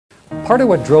Part of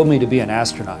what drove me to be an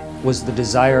astronaut was the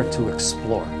desire to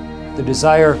explore, the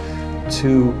desire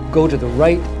to go to the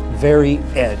right very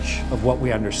edge of what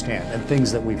we understand and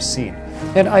things that we've seen.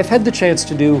 And I've had the chance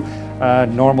to do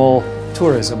normal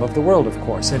tourism of the world, of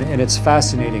course, and it's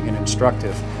fascinating and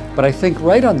instructive. But I think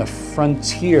right on the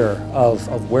frontier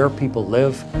of where people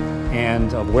live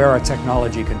and of where our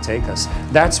technology can take us,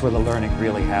 that's where the learning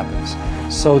really happens.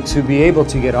 So to be able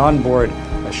to get on board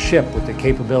a ship with the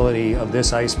capability of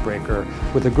this Icebreaker,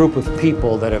 with a group of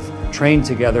people that have trained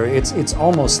together, it's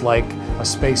almost like a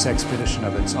space expedition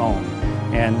of its own.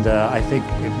 And I think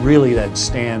it really then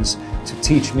stands to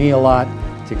teach me a lot,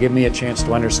 to give me a chance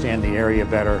to understand the area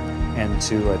better, and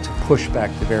to push back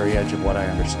the very edge of what I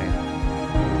understand.